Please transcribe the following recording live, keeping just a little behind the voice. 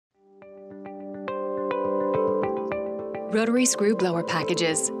Rotary screw blower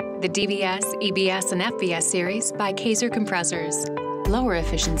packages, the DBS, EBS, and FBS series by Kaeser compressors. Blower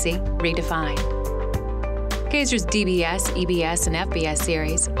efficiency redefined. Kaeser's DBS, EBS, and FBS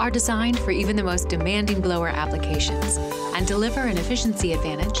series are designed for even the most demanding blower applications and deliver an efficiency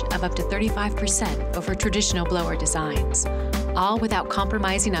advantage of up to 35% over traditional blower designs, all without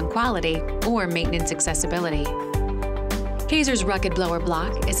compromising on quality or maintenance accessibility. Kaeser's rugged blower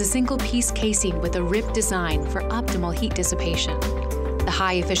block is a single-piece casing with a ribbed design for optimal heat dissipation. The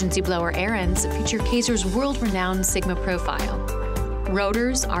high-efficiency blower air ends feature Kaeser's world-renowned Sigma profile.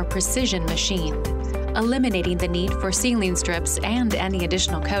 Rotors are precision machined, eliminating the need for sealing strips and any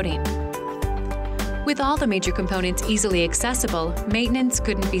additional coating. With all the major components easily accessible, maintenance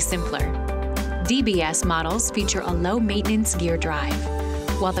couldn't be simpler. DBS models feature a low-maintenance gear drive,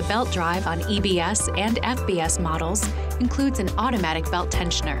 while the belt drive on EBS and FBS models includes an automatic belt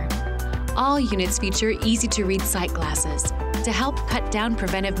tensioner. All units feature easy-to-read sight glasses to help cut down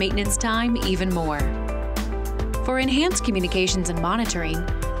preventive maintenance time even more. For enhanced communications and monitoring,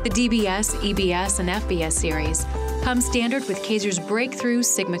 the DBS, EBS, and FBS series come standard with Kaeser's breakthrough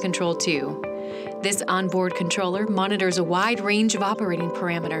Sigma Control 2. This onboard controller monitors a wide range of operating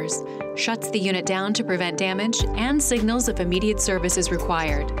parameters, shuts the unit down to prevent damage, and signals if immediate service is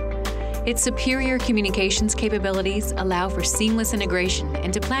required. Its superior communications capabilities allow for seamless integration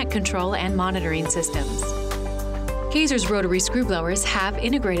into plant control and monitoring systems. Kaeser's rotary screw blowers have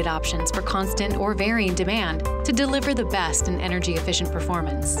integrated options for constant or varying demand to deliver the best in energy-efficient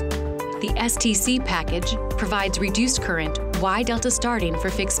performance. The STC package provides reduced current Y-delta starting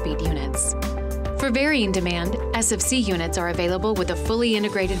for fixed-speed units. For varying demand, SFC units are available with a fully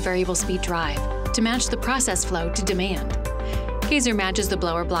integrated variable speed drive to match the process flow to demand. Kaeser matches the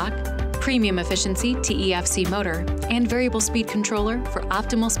blower block, premium efficiency TEFC motor, and variable speed controller for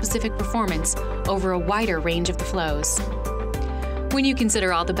optimal specific performance over a wider range of the flows. When you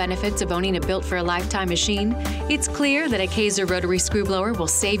consider all the benefits of owning a built-for-a-lifetime machine, it's clear that a Kaeser rotary screw blower will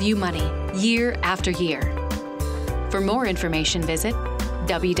save you money year after year. For more information, visit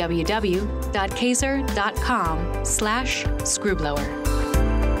www.kaeser.com/screwblower.